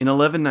In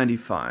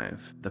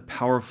 1195, the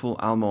powerful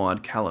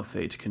Almohad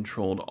Caliphate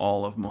controlled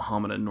all of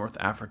Mohammedan North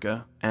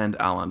Africa and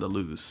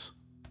Al-Andalus.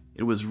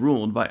 It was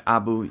ruled by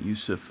Abu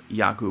Yusuf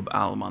Yaqub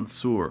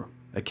al-Mansur,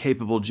 a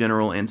capable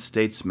general and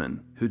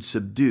statesman who'd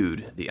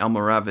subdued the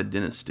Almoravid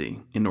dynasty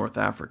in North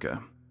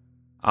Africa.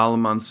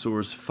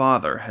 Al-Mansur's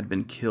father had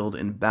been killed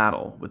in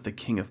battle with the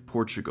King of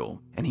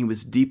Portugal, and he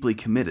was deeply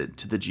committed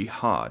to the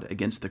jihad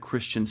against the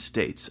Christian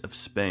states of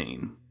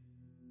Spain.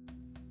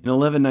 In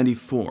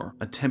 1194,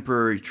 a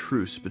temporary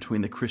truce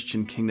between the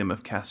Christian Kingdom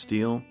of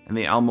Castile and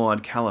the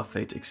Almohad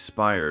Caliphate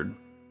expired.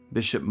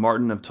 Bishop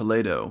Martin of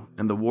Toledo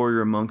and the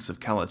warrior monks of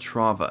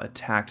Calatrava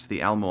attacked the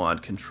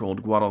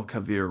Almohad-controlled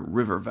Guadalquivir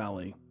River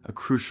Valley, a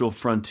crucial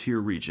frontier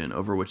region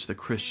over which the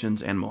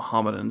Christians and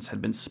Mohammedans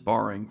had been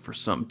sparring for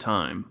some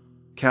time.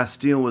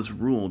 Castile was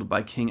ruled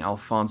by King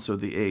Alfonso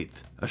VIII,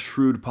 a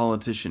shrewd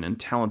politician and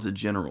talented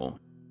general.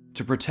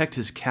 To protect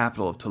his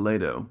capital of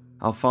Toledo,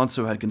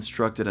 Alfonso had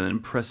constructed an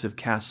impressive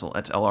castle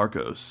at El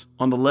Arcos,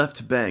 on the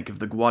left bank of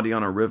the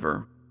Guadiana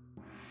River.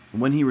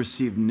 When he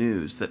received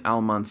news that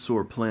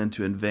Al-Mansur planned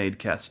to invade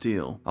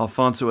Castile,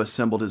 Alfonso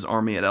assembled his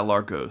army at El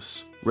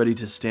Arcos, ready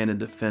to stand in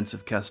defense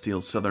of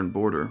Castile's southern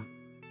border.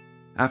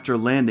 After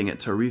landing at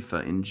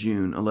Tarifa in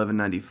June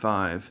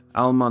 1195,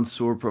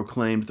 Al-Mansur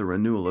proclaimed the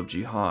renewal of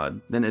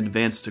jihad, then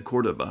advanced to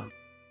Córdoba.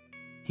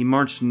 He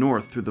marched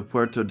north through the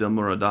Puerto del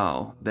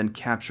Muradal, then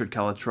captured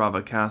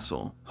Calatrava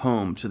Castle,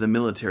 home to the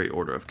military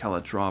order of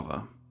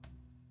Calatrava.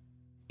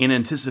 In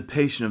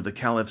anticipation of the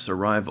Caliph's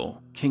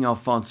arrival, King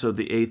Alfonso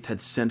VIII had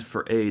sent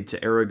for aid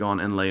to Aragon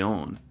and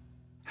Leon.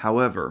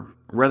 However,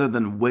 rather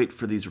than wait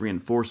for these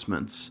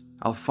reinforcements,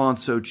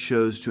 Alfonso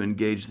chose to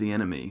engage the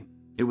enemy.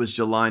 It was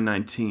July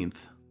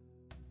 19th.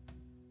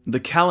 The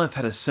Caliph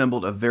had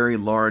assembled a very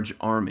large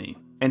army,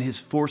 and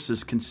his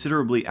forces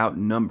considerably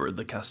outnumbered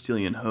the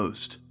Castilian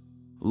host.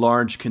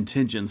 Large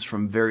contingents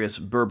from various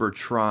Berber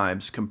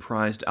tribes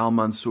comprised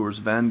Al-Mansur's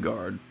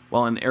vanguard,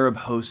 while an Arab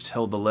host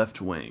held the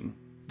left wing.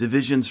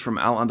 Divisions from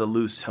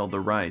Al-Andalus held the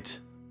right.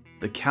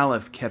 The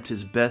Caliph kept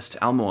his best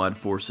Almohad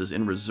forces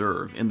in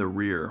reserve in the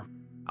rear.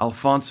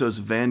 Alfonso's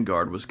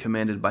vanguard was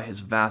commanded by his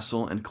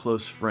vassal and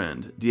close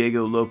friend,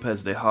 Diego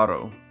López de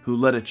Haro, who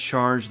led a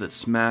charge that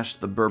smashed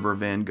the Berber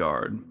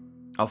vanguard.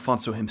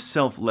 Alfonso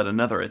himself led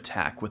another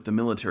attack with the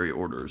military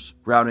orders,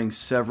 routing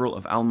several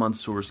of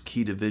Al-Mansur's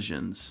key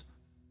divisions.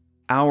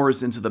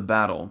 Hours into the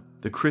battle,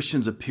 the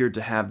Christians appeared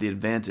to have the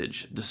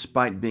advantage,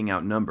 despite being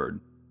outnumbered.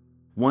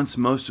 Once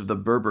most of the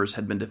Berbers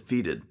had been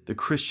defeated, the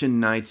Christian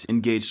knights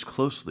engaged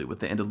closely with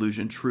the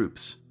Andalusian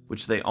troops,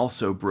 which they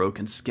also broke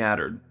and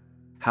scattered.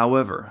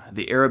 However,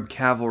 the Arab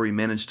cavalry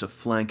managed to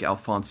flank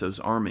Alfonso's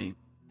army,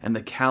 and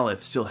the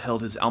Caliph still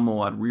held his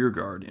Almohad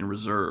rearguard in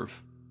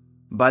reserve.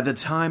 By the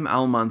time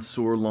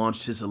Al-Mansur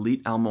launched his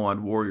elite Almohad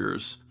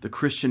warriors, the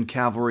Christian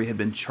cavalry had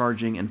been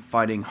charging and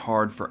fighting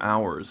hard for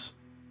hours.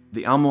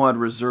 The Almohad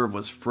reserve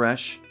was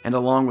fresh, and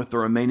along with the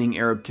remaining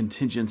Arab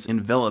contingents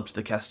enveloped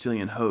the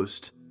Castilian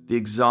host. The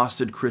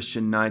exhausted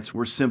Christian knights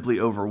were simply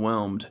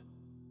overwhelmed.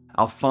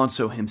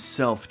 Alfonso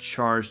himself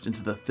charged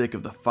into the thick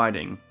of the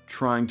fighting,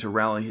 trying to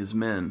rally his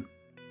men.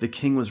 The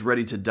king was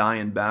ready to die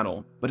in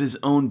battle, but his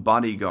own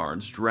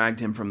bodyguards dragged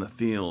him from the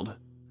field.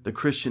 The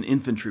Christian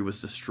infantry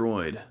was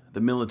destroyed, the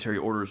military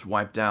orders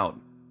wiped out.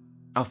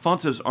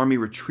 Alfonso's army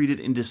retreated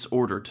in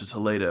disorder to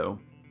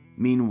Toledo.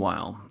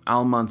 Meanwhile,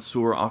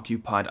 Al-Mansur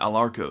occupied Al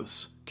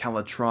Arcos,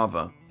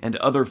 Calatrava, and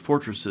other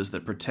fortresses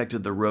that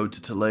protected the road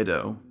to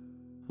Toledo.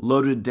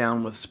 Loaded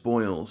down with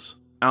spoils,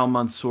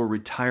 Al-Mansur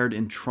retired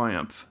in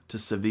triumph to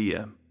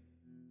Sevilla.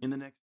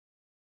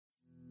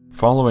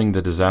 Following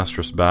the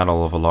disastrous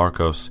Battle of Al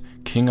Arcos,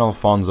 King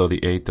Alfonso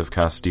VIII of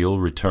Castile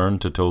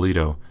returned to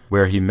Toledo,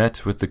 where he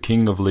met with the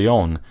King of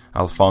Leon,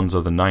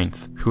 Alfonso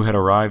IX, who had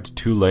arrived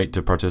too late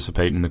to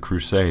participate in the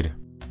crusade.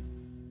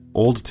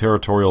 Old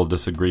territorial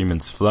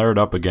disagreements flared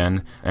up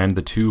again, and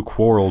the two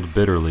quarreled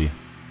bitterly.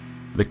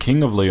 The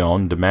King of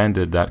Leon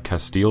demanded that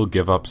Castile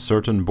give up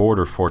certain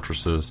border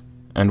fortresses,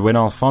 and when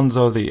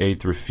Alfonso VIII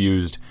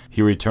refused,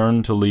 he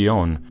returned to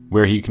Leon,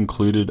 where he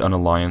concluded an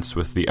alliance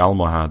with the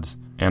Almohads,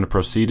 and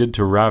proceeded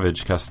to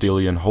ravage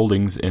Castilian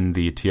holdings in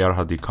the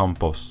Tierra de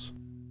Campos.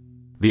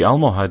 The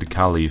Almohad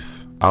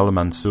Caliph,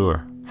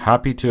 Al-Mansur,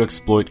 happy to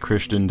exploit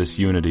Christian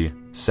disunity,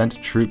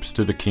 sent troops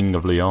to the King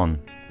of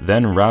Leon,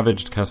 then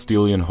ravaged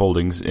Castilian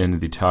holdings in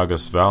the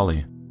Tagus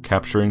Valley,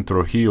 capturing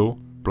Trujillo,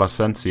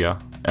 Plasencia,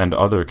 and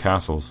other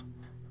castles.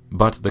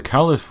 But the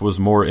Caliph was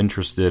more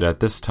interested at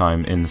this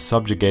time in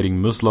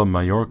subjugating Muslim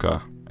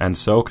Majorca, and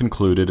so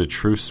concluded a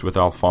truce with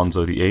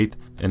Alfonso VIII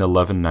in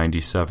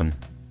 1197.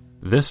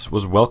 This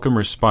was welcome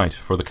respite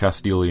for the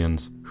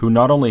Castilians, who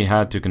not only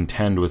had to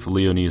contend with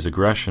Leonese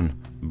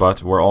aggression,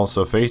 but were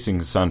also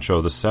facing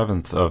Sancho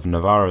VII of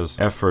Navarra's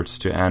efforts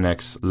to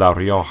annex La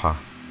Rioja.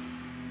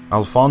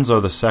 Alfonso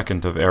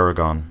II of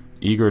Aragon,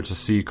 eager to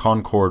see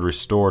concord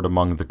restored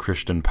among the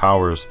Christian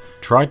powers,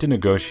 tried to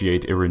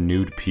negotiate a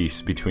renewed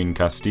peace between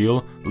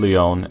Castile,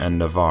 Leon, and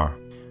Navarre,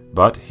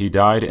 but he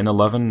died in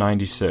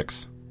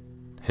 1196.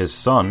 His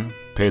son,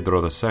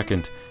 Pedro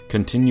II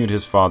continued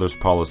his father's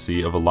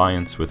policy of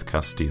alliance with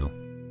Castile.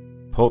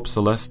 Pope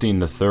Celestine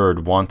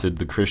III wanted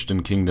the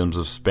Christian kingdoms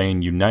of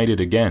Spain united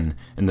again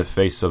in the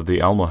face of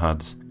the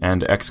Almohads,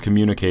 and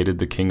excommunicated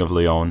the King of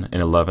Leon in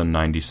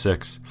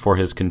 1196 for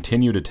his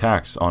continued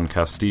attacks on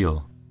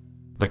Castile.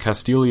 The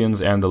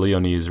Castilians and the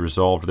Leonese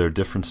resolved their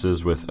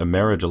differences with a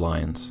marriage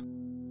alliance.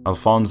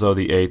 Alfonso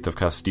VIII of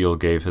Castile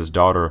gave his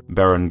daughter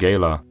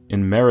Berenguela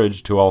in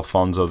marriage to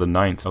Alfonso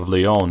IX of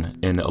Leon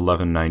in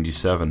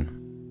 1197.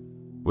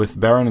 With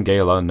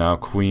Berenguela now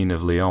Queen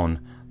of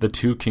Leon, the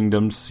two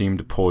kingdoms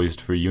seemed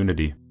poised for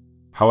unity.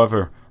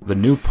 However, the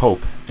new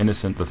Pope,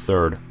 Innocent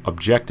III,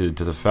 objected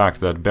to the fact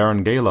that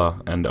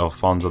Berenguela and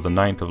Alfonso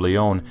IX of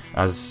Leon,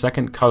 as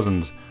second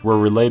cousins, were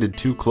related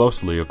too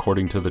closely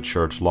according to the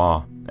church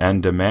law,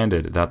 and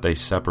demanded that they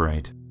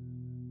separate.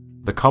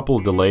 The couple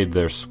delayed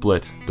their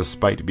split,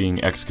 despite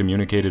being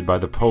excommunicated by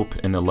the Pope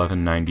in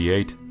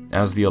 1198,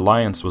 as the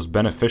alliance was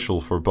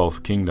beneficial for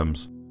both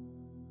kingdoms.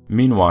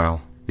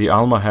 Meanwhile, the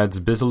Almohads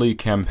busily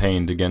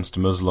campaigned against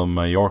Muslim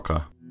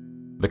Majorca.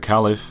 The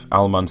Caliph,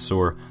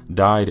 Al-Mansur,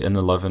 died in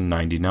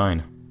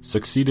 1199,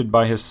 succeeded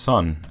by his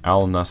son,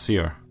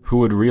 Al-Nasir, who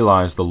would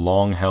realize the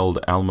long-held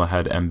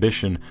Almohad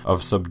ambition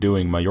of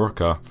subduing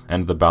Majorca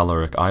and the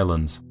Balearic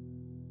Islands.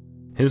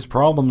 His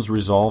problems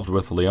resolved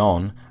with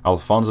Leon,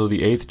 Alfonso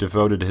VIII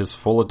devoted his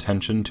full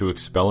attention to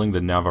expelling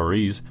the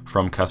Navarrese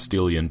from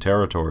Castilian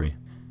territory.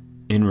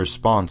 In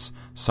response,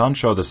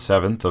 Sancho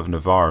VII of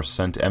Navarre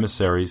sent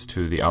emissaries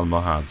to the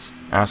Almohads,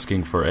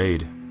 asking for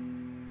aid.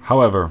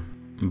 However,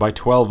 by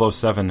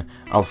 1207,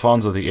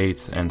 Alfonso VIII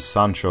and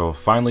Sancho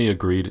finally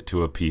agreed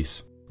to a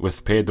peace,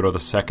 with Pedro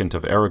II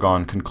of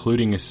Aragon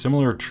concluding a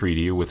similar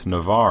treaty with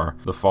Navarre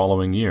the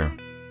following year.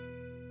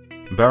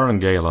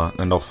 Berenguela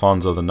and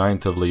Alfonso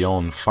IX of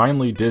Leon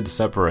finally did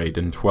separate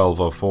in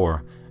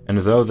 1204, and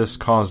though this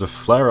caused a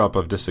flare-up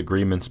of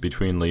disagreements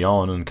between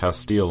Leon and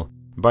Castile,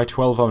 by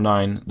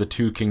 1209 the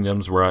two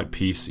kingdoms were at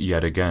peace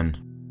yet again.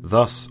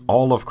 Thus,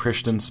 all of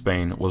Christian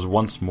Spain was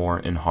once more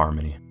in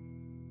harmony.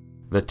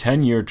 The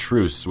 10-year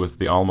truce with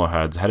the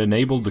Almohads had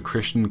enabled the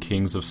Christian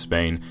kings of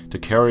Spain to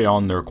carry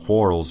on their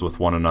quarrels with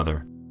one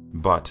another.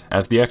 But,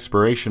 as the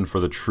expiration for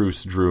the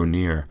truce drew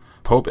near,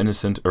 Pope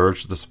Innocent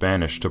urged the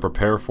Spanish to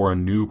prepare for a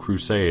new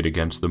crusade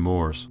against the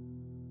Moors.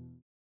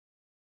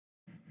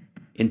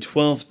 In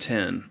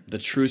 1210, the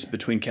truce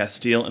between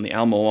Castile and the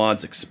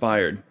Almohads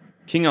expired.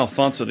 King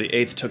Alfonso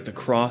VIII took the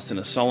cross in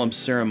a solemn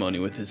ceremony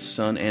with his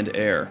son and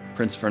heir,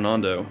 Prince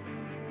Fernando.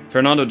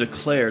 Fernando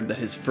declared that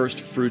his first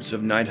fruits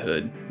of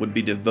knighthood would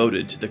be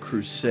devoted to the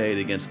crusade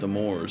against the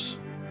Moors.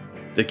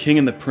 The king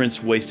and the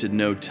prince wasted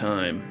no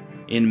time.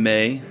 In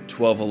May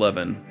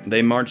 1211,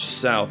 they marched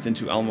south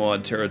into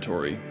Almohad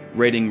territory,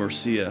 raiding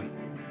Murcia.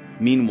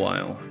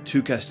 Meanwhile,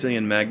 two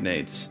Castilian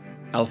magnates,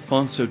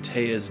 Alfonso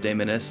Tellez de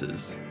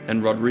Meneses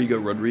and Rodrigo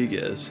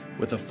Rodriguez,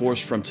 with a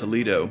force from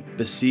Toledo,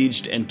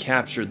 besieged and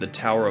captured the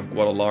Tower of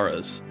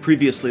Guadalaras,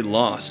 previously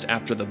lost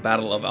after the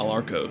Battle of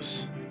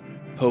Alarcos.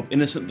 Pope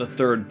Innocent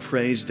III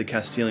praised the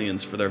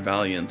Castilians for their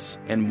valiance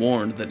and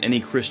warned that any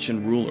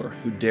Christian ruler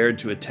who dared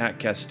to attack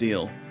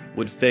Castile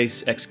would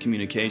face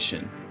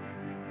excommunication.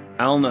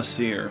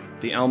 Al-Nasir,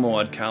 the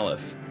Almohad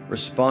Caliph,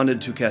 responded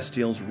to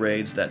Castile's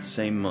raids that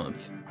same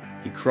month.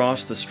 He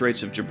crossed the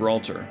Straits of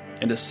Gibraltar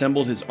and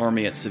assembled his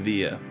army at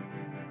Sevilla.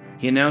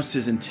 He announced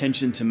his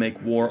intention to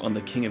make war on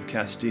the King of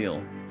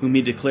Castile, whom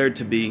he declared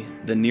to be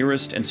the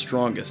nearest and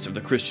strongest of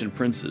the Christian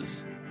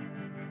princes.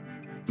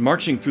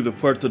 Marching through the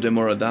Puerto de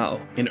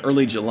Moradal, in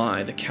early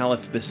July, the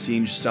Caliph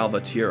besieged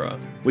Salvatierra,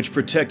 which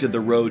protected the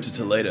road to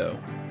Toledo.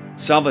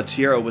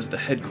 Salvatierra was the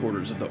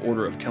headquarters of the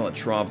Order of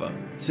Calatrava,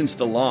 since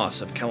the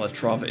loss of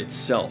Calatrava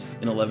itself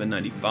in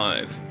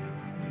 1195.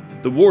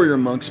 The warrior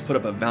monks put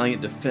up a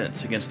valiant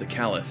defense against the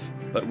Caliph,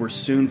 but were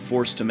soon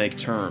forced to make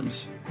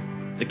terms.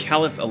 The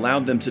Caliph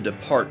allowed them to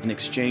depart in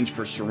exchange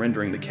for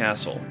surrendering the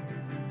castle.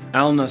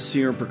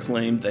 Al-Nasir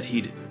proclaimed that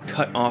he'd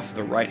cut off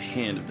the right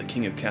hand of the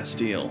King of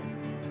Castile.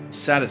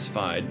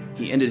 Satisfied,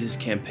 he ended his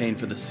campaign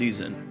for the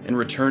season and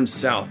returned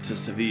south to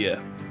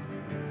Sevilla.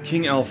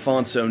 King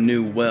Alfonso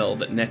knew well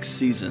that next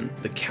season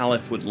the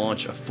Caliph would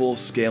launch a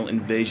full-scale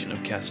invasion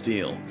of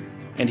Castile,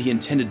 and he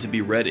intended to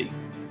be ready.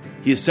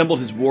 He assembled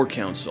his war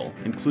council,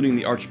 including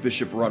the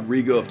Archbishop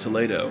Rodrigo of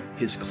Toledo,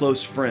 his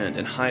close friend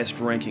and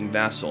highest-ranking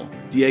vassal,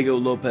 Diego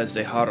López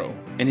de Haro,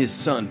 and his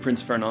son,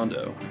 Prince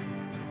Fernando.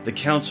 The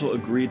council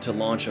agreed to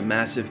launch a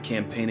massive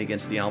campaign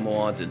against the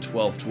Almohads in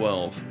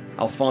 1212.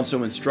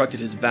 Alfonso instructed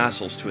his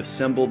vassals to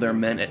assemble their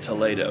men at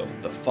Toledo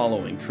the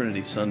following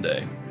Trinity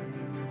Sunday.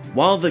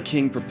 While the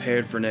king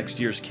prepared for next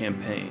year's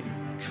campaign,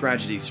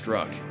 tragedy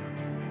struck.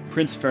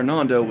 Prince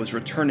Fernando was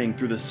returning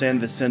through the San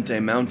Vicente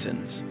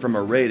Mountains from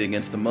a raid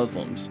against the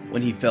Muslims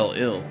when he fell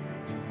ill.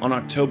 On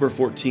October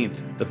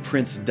 14th, the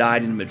prince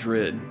died in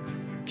Madrid.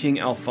 King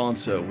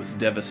Alfonso was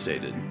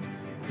devastated.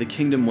 The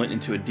kingdom went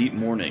into a deep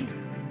mourning.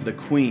 The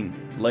queen,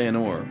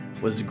 Leonor,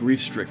 was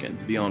grief-stricken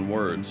beyond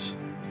words.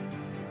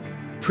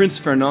 Prince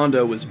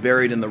Fernando was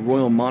buried in the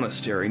royal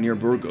monastery near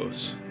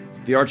Burgos.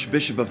 The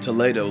Archbishop of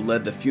Toledo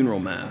led the funeral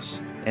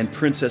mass, and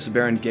Princess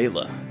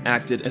Berengaila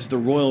acted as the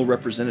royal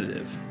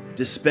representative,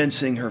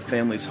 dispensing her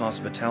family's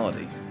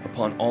hospitality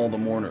upon all the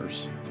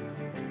mourners.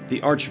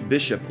 The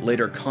Archbishop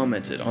later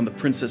commented on the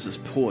princess's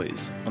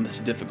poise on this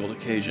difficult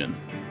occasion.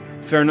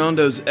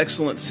 Fernando's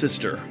excellent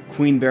sister,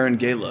 Queen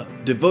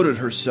Berengaila, devoted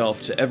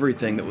herself to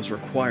everything that was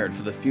required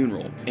for the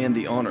funeral and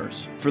the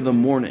honors, for the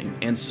mourning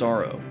and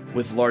sorrow,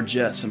 with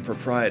largesse and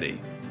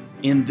propriety.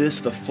 In this,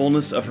 the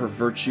fullness of her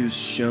virtues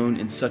shone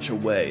in such a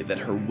way that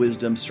her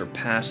wisdom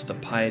surpassed the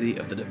piety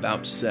of the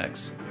devout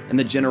sex, and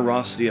the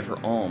generosity of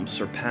her alms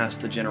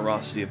surpassed the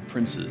generosity of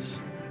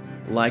princes.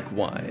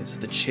 Likewise,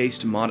 the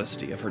chaste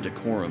modesty of her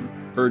decorum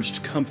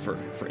urged comfort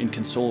for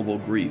inconsolable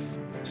grief,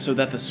 so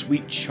that the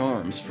sweet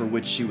charms for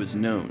which she was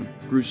known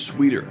grew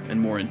sweeter and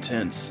more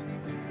intense.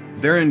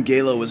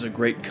 Berengaila was a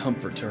great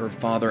comfort to her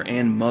father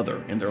and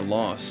mother in their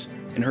loss,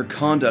 and her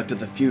conduct at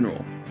the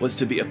funeral was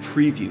to be a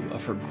preview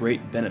of her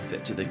great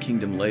benefit to the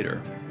kingdom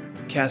later.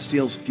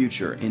 Castile's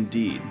future,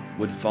 indeed,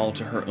 would fall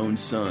to her own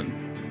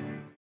son.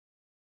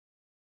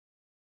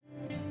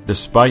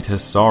 Despite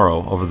his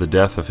sorrow over the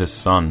death of his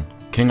son,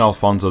 King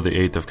Alfonso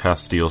VIII of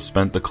Castile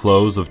spent the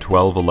close of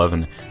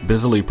 1211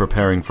 busily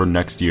preparing for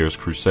next year's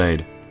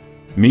crusade.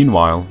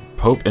 Meanwhile,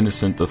 Pope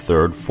Innocent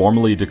III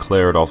formally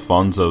declared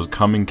Alfonso's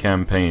coming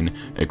campaign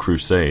a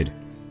crusade.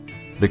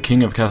 The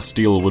King of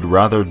Castile would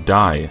rather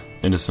die,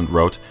 Innocent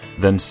wrote,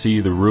 than see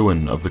the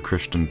ruin of the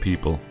Christian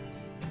people.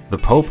 The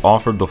Pope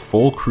offered the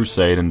full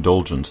crusade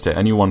indulgence to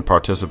anyone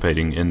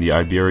participating in the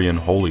Iberian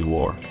Holy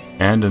War,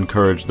 and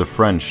encouraged the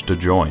French to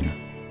join.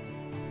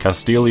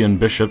 Castilian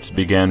bishops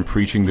began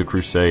preaching the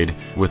crusade,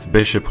 with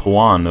Bishop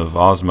Juan of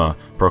Osma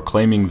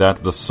proclaiming that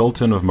the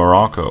Sultan of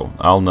Morocco,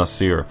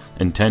 al-Nasir,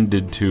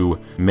 intended to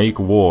make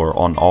war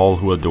on all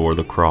who adore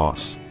the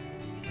cross.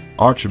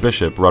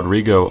 Archbishop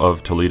Rodrigo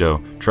of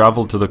Toledo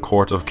traveled to the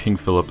court of King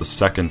Philip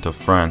II of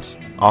France,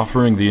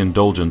 offering the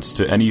indulgence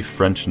to any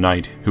French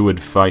knight who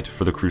would fight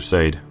for the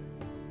crusade.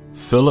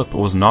 Philip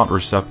was not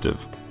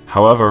receptive.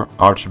 However,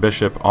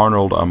 Archbishop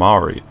Arnold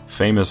Amari,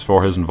 famous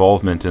for his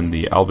involvement in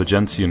the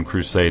Albigensian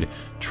Crusade,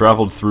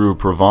 traveled through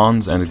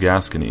Provence and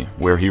Gascony,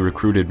 where he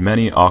recruited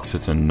many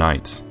Occitan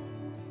knights.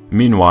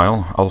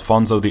 Meanwhile,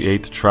 Alfonso VIII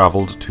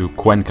traveled to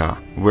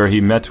Cuenca, where he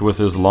met with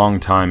his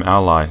longtime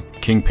ally,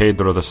 King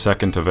Pedro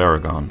II of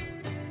Aragon.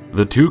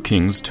 The two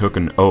kings took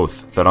an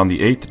oath that on the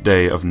 8th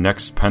day of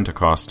next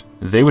Pentecost,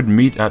 they would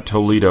meet at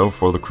Toledo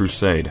for the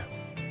crusade.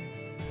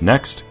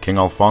 Next, King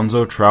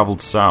Alfonso traveled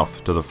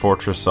south to the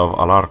fortress of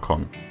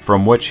Alarcon,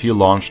 from which he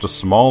launched a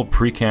small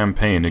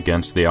pre-campaign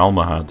against the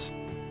Almohads.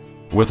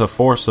 With a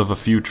force of a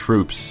few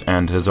troops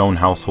and his own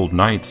household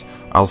knights,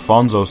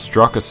 Alfonso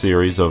struck a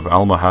series of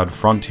Almohad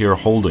frontier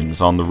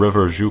holdings on the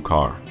river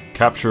Júcar,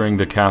 capturing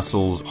the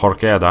castles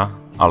Jorquera,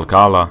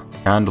 Alcala,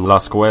 and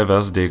Las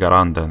Cuevas de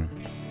Garanden.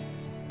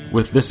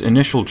 With this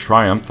initial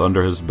triumph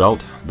under his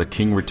belt, the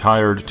king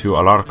retired to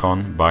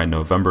Alarcon by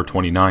November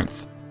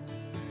 29th.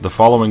 The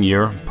following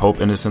year,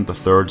 Pope Innocent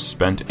III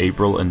spent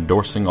April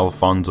endorsing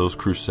Alfonso's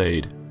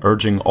crusade,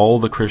 urging all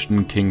the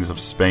Christian kings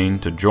of Spain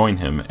to join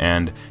him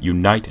and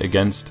unite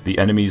against the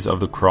enemies of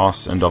the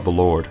cross and of the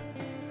Lord.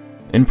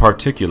 In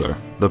particular,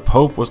 the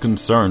Pope was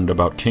concerned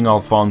about King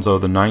Alfonso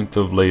IX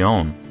of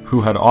Leon, who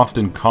had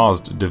often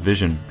caused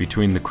division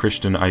between the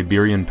Christian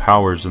Iberian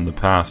powers in the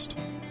past.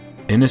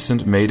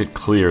 Innocent made it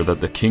clear that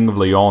the King of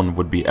Leon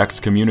would be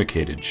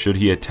excommunicated should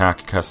he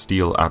attack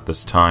Castile at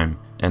this time,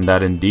 and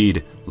that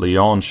indeed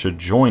Leon should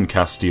join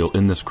Castile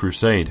in this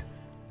crusade.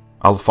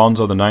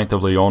 Alfonso IX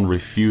of Leon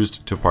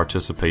refused to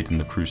participate in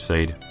the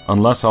crusade,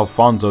 unless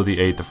Alfonso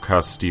VIII of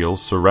Castile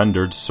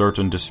surrendered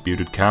certain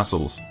disputed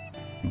castles.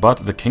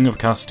 But the King of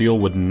Castile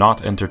would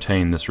not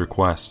entertain this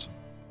request.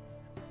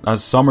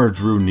 As summer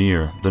drew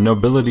near, the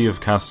nobility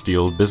of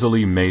Castile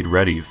busily made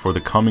ready for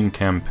the coming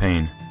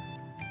campaign.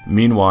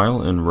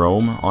 Meanwhile, in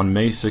Rome, on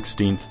May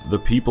 16th, the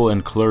people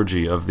and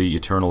clergy of the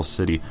Eternal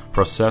City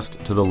processed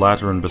to the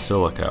Lateran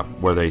Basilica,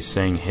 where they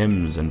sang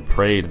hymns and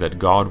prayed that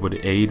God would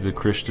aid the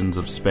Christians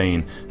of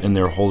Spain in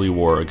their holy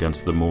war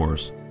against the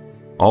Moors.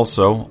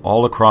 Also,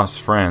 all across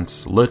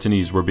France,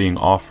 litanies were being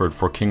offered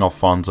for King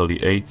Alfonso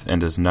VIII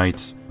and his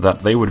knights, that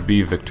they would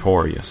be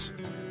victorious.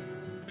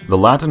 The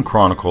Latin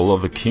Chronicle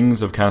of the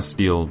Kings of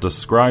Castile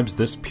describes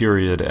this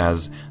period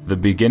as the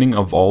beginning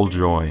of all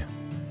joy.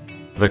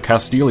 The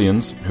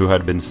Castilians, who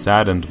had been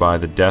saddened by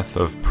the death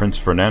of Prince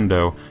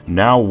Fernando,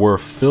 now were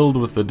filled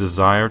with the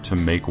desire to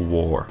make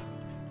war.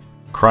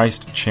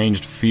 Christ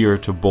changed fear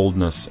to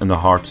boldness in the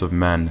hearts of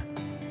men,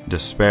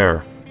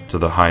 despair to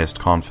the highest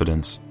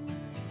confidence.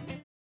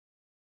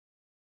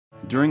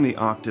 During the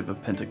octave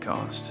of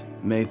Pentecost,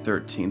 May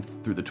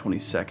 13th through the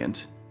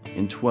 22nd,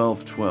 in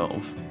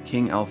 1212,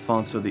 King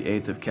Alfonso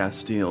VIII of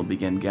Castile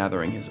began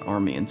gathering his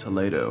army in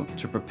Toledo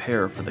to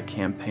prepare for the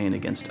campaign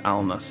against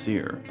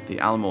al-Nasir, the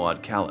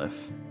Almohad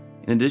Caliph.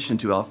 In addition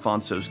to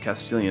Alfonso's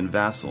Castilian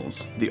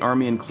vassals, the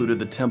army included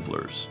the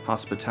Templars,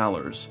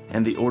 Hospitallers,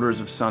 and the orders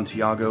of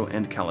Santiago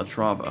and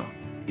Calatrava.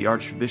 The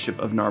Archbishop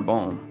of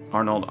Narbonne,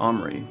 Arnold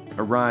Amri,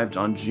 arrived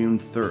on June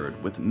 3rd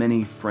with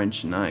many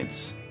French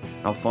knights.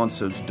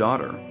 Alfonso's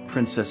daughter,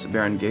 Princess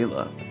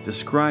Berenguela,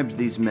 described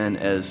these men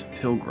as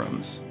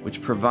pilgrims,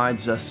 which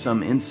provides us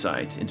some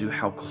insight into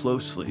how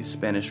closely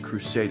Spanish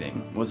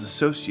crusading was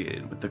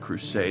associated with the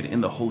crusade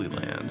in the Holy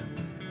Land.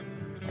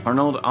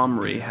 Arnauld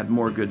Amri had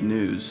more good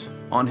news.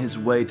 On his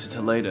way to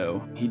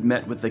Toledo, he'd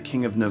met with the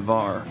King of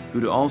Navarre,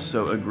 who'd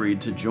also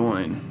agreed to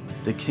join.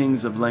 The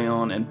kings of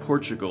Leon and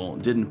Portugal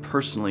didn't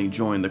personally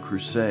join the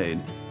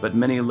crusade, but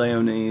many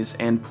Leonese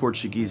and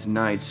Portuguese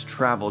knights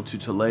traveled to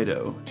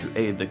Toledo to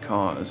aid the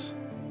cause.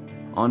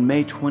 On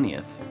May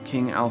 20th,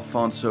 King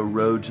Alfonso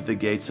rode to the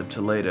gates of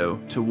Toledo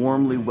to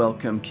warmly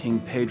welcome King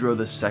Pedro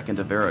II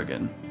of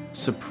Aragon.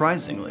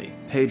 Surprisingly,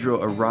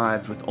 Pedro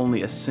arrived with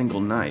only a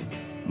single knight.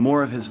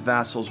 More of his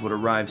vassals would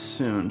arrive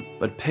soon,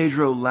 but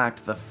Pedro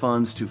lacked the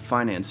funds to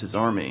finance his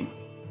army.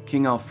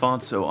 King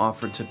Alfonso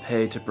offered to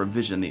pay to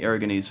provision the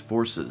Aragonese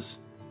forces.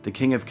 The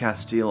King of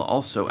Castile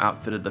also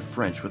outfitted the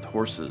French with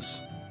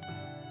horses.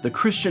 The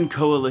Christian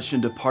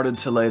coalition departed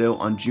Toledo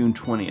on June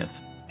 20th.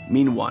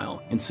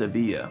 Meanwhile, in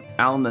Sevilla,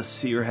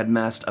 al-Nasir had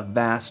massed a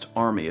vast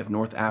army of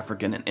North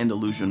African and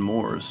Andalusian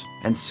Moors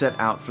and set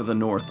out for the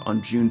north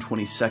on June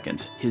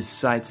 22nd, his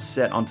sights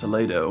set on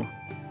Toledo.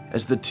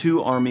 As the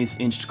two armies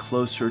inched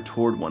closer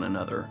toward one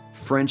another,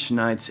 French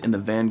knights in the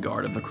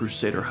vanguard of the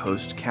Crusader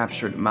host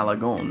captured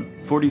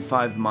Malagon,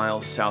 45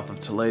 miles south of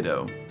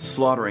Toledo,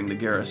 slaughtering the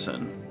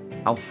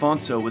garrison.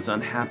 Alfonso was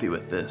unhappy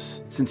with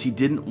this, since he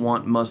didn't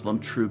want Muslim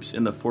troops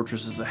in the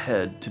fortresses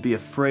ahead to be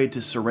afraid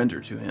to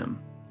surrender to him.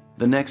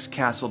 The next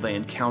castle they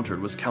encountered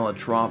was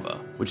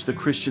Calatrava, which the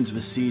Christians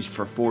besieged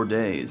for 4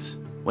 days.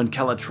 When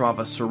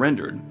Calatrava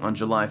surrendered on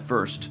July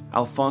 1st,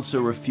 Alfonso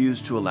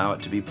refused to allow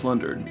it to be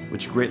plundered,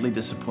 which greatly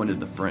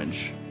disappointed the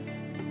French.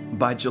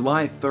 By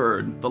July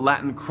 3rd, the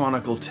Latin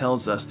Chronicle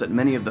tells us that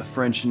many of the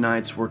French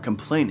knights were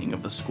complaining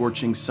of the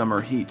scorching summer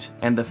heat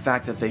and the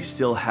fact that they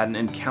still hadn't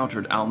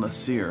encountered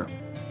al-Nasir.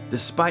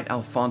 Despite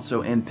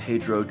Alfonso and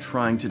Pedro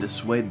trying to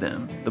dissuade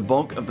them, the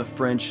bulk of the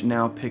French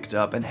now picked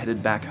up and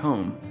headed back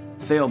home.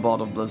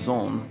 Theobald of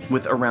Blazon,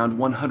 with around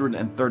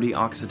 130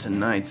 Occitan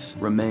knights,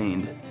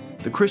 remained.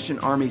 The Christian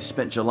army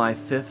spent July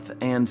 5th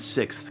and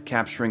 6th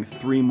capturing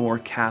 3 more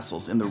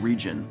castles in the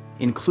region,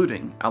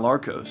 including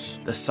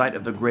Alarcos, the site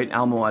of the Great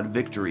Almohad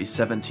victory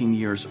 17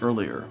 years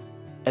earlier.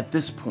 At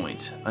this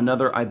point,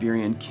 another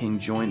Iberian king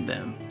joined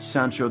them,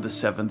 Sancho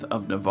VII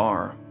of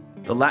Navarre.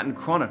 The Latin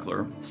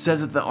chronicler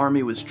says that the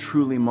army was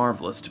truly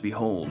marvelous to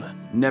behold.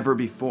 Never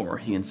before,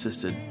 he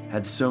insisted,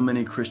 had so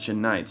many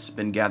Christian knights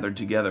been gathered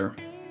together.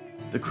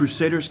 The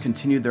Crusaders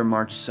continued their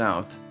march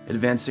south,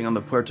 advancing on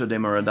the Puerto de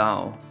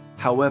Merodal.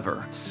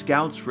 However,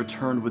 scouts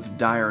returned with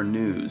dire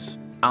news.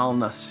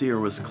 Al-Nasir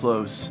was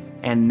close,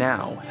 and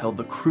now held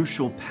the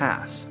crucial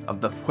pass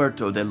of the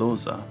Puerto de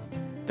Loza.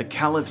 The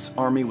Caliph's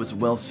army was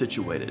well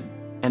situated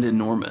and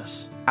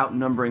enormous,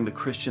 outnumbering the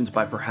Christians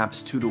by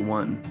perhaps 2 to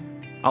 1.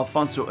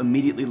 Alfonso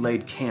immediately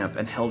laid camp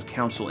and held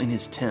council in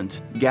his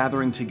tent,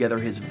 gathering together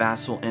his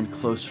vassal and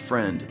close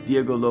friend,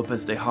 Diego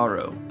López de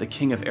Haro, the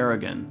King of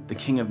Aragon, the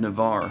King of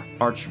Navarre,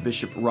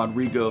 Archbishop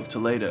Rodrigo of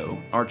Toledo,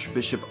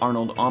 Archbishop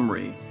Arnauld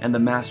Amri, and the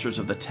masters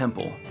of the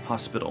Temple,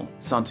 Hospital,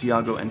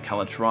 Santiago, and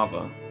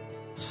Calatrava.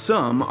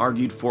 Some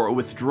argued for a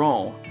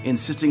withdrawal,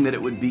 insisting that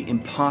it would be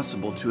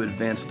impossible to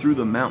advance through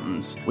the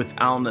mountains with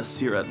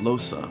al-Nasir at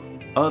Losa.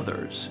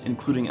 Others,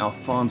 including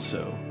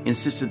Alfonso,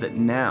 insisted that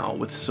now,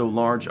 with so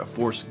large a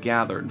force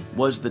gathered,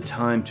 was the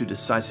time to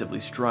decisively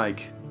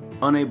strike.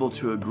 Unable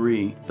to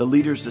agree, the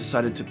leaders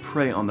decided to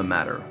pray on the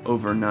matter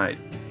overnight.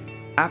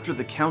 After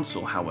the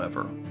council,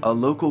 however, a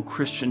local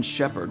Christian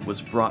shepherd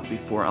was brought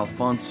before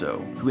Alfonso,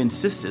 who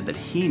insisted that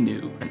he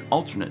knew an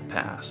alternate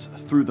pass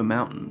through the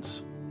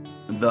mountains.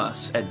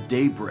 Thus, at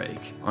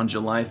daybreak on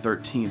July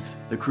 13th,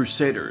 the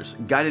Crusaders,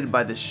 guided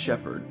by this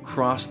shepherd,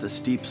 crossed the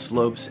steep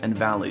slopes and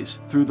valleys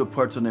through the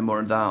Puerto de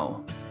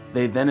Merodal.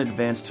 They then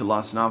advanced to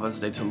Las Navas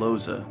de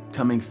Tolosa,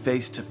 coming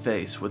face to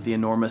face with the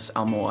enormous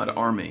Almohad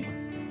army.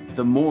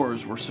 The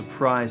Moors were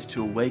surprised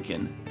to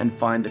awaken and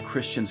find the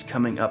Christians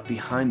coming up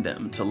behind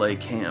them to lay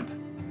camp.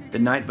 The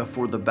night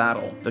before the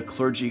battle, the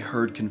clergy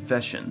heard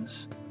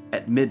confessions.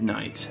 At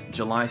midnight,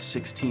 July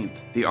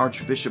 16th, the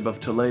Archbishop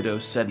of Toledo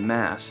said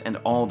Mass and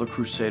all the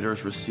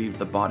Crusaders received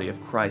the body of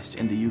Christ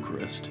in the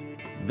Eucharist.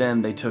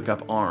 Then they took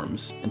up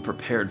arms and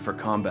prepared for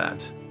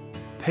combat.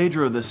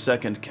 Pedro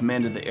II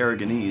commanded the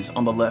Aragonese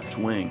on the left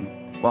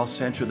wing, while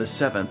Sancho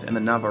VII and the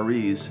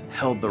Navarrese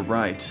held the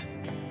right.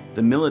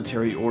 The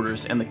military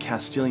orders and the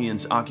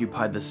Castilians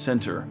occupied the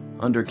center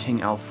under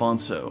King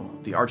Alfonso,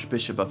 the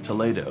Archbishop of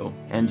Toledo,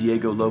 and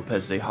Diego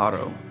López de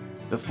Haro.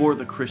 Before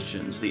the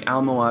Christians, the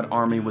Almohad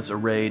army was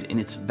arrayed in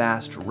its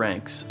vast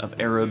ranks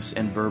of Arabs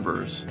and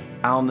Berbers.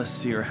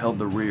 Al-Nasir held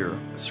the rear,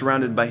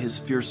 surrounded by his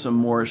fearsome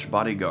Moorish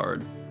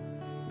bodyguard.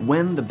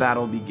 When the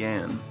battle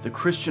began, the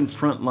Christian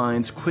front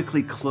lines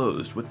quickly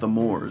closed with the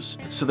Moors,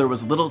 so there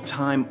was little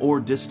time or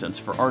distance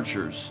for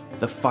archers.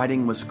 The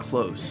fighting was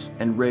close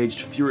and raged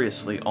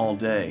furiously all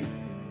day.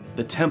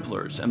 The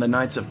Templars and the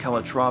Knights of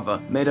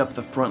Calatrava made up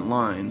the front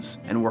lines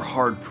and were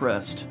hard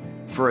pressed.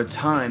 For a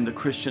time, the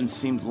Christians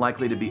seemed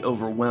likely to be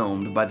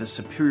overwhelmed by the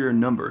superior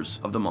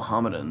numbers of the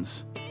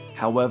Mohammedans.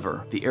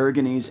 However, the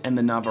Aragonese and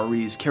the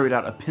Navarrese carried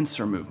out a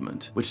pincer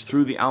movement, which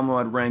threw the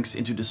Almohad ranks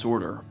into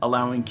disorder,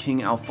 allowing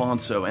King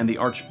Alfonso and the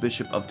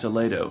Archbishop of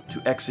Toledo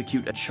to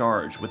execute a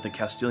charge with the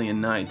Castilian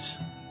knights.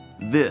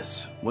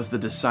 This was the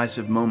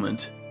decisive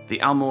moment. The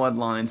Almohad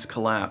lines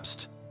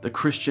collapsed. The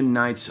Christian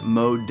knights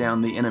mowed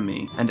down the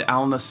enemy, and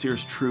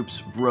al-Nasir's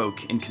troops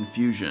broke in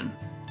confusion.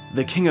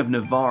 The King of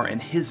Navarre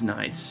and his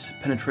knights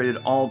penetrated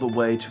all the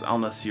way to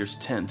al-Nasir's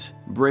tent,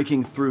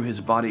 breaking through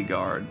his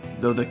bodyguard,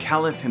 though the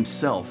Caliph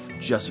himself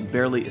just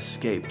barely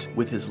escaped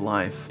with his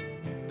life.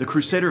 The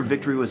Crusader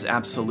victory was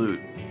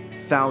absolute.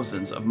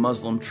 Thousands of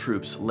Muslim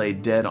troops lay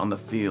dead on the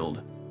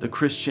field. The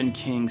Christian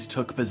kings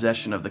took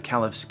possession of the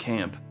Caliph's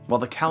camp, while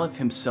the Caliph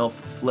himself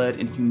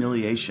fled in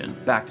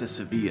humiliation back to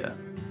Sevilla.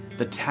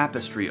 The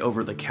tapestry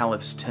over the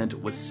Caliph's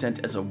tent was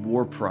sent as a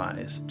war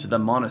prize to the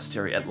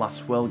monastery at Las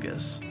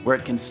Huelgas, where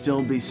it can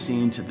still be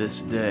seen to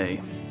this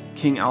day.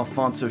 King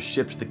Alfonso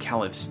shipped the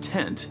Caliph's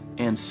tent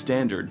and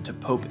standard to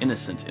Pope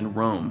Innocent in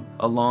Rome,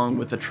 along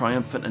with the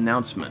triumphant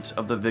announcement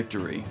of the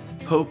victory.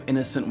 Pope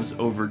Innocent was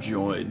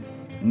overjoyed.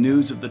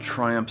 News of the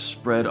triumph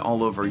spread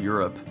all over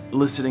Europe,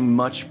 eliciting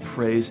much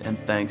praise and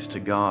thanks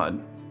to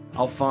God.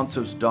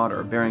 Alfonso's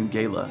daughter,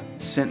 Berenguela,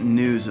 sent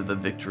news of the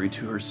victory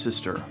to her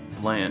sister,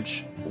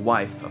 Blanche,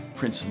 wife of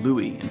Prince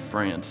Louis in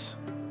France.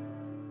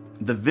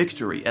 The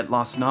victory at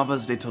Las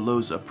Navas de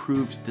Tolosa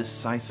proved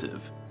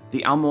decisive.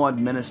 The Almohad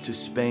menace to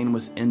Spain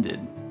was ended.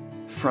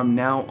 From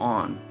now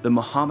on, the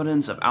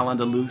Mohammedans of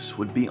Al-Andalus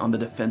would be on the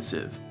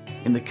defensive.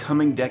 In the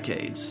coming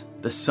decades,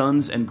 the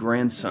sons and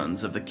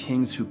grandsons of the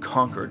kings who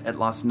conquered at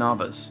Las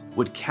Navas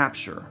would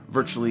capture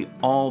virtually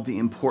all the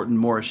important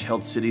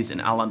Moorish-held cities in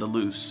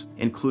Al-Andalus,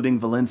 including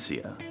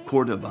Valencia,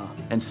 Córdoba,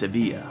 and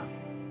Sevilla.